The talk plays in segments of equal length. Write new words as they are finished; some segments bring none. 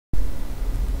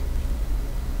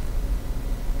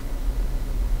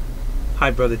Hi,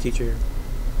 brother teacher.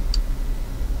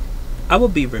 I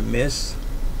would be remiss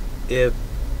if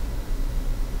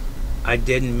I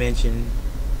didn't mention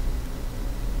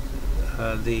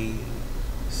the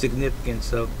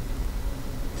significance of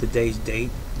today's date,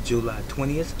 July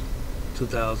 20th,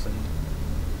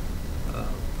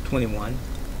 2021.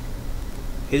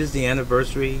 It is the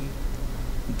anniversary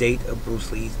date of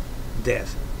Bruce Lee's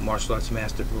death, martial arts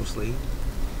master Bruce Lee.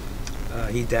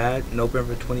 He died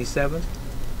November 27th.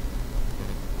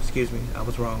 Excuse me, I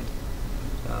was wrong.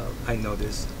 I know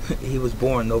this. He was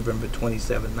born November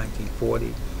 27,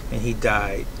 1940, and he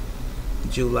died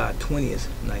July 20th,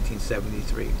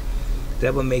 1973.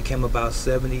 That would make him about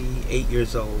 78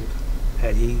 years old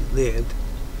had he lived,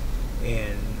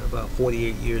 and about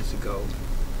 48 years ago,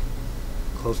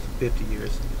 close to 50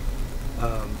 years.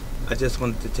 I just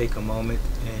wanted to take a moment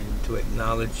and to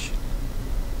acknowledge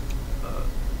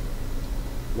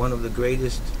one of the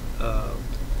greatest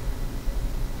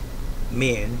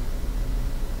men,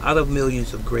 out of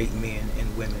millions of great men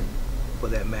and women for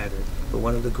that matter, but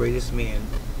one of the greatest men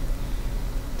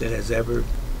that has ever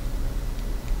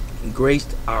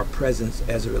graced our presence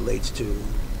as it relates to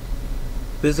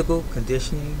physical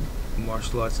conditioning,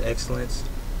 martial arts excellence,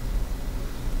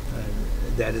 and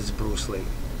that is Bruce Lee.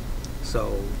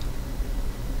 So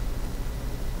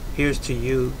here's to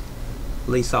you,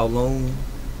 Lee Sao Lung,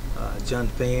 John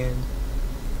Fan,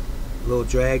 Little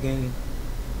Dragon,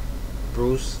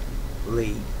 Bruce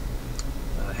Lee.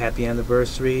 Happy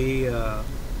anniversary. I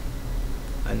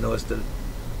know it's the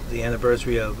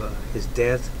anniversary of his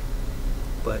death,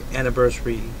 but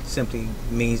anniversary simply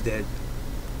means that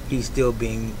he's still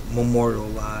being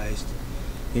memorialized,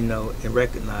 and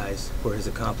recognized for his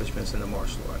accomplishments in the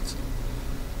martial arts.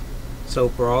 So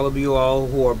for all of you all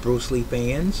who are Bruce Lee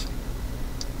fans,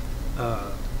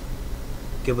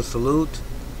 give a salute,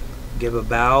 give a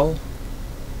bow,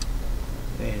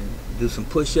 and do some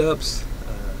push-ups.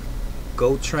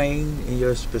 Go train in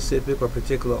your specific or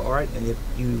particular art, and if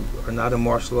you are not a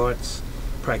martial arts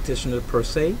practitioner per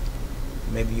se,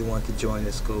 maybe you want to join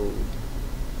a school,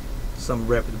 some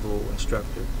reputable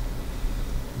instructor.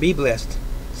 Be blessed.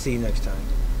 See you next time.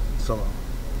 So long.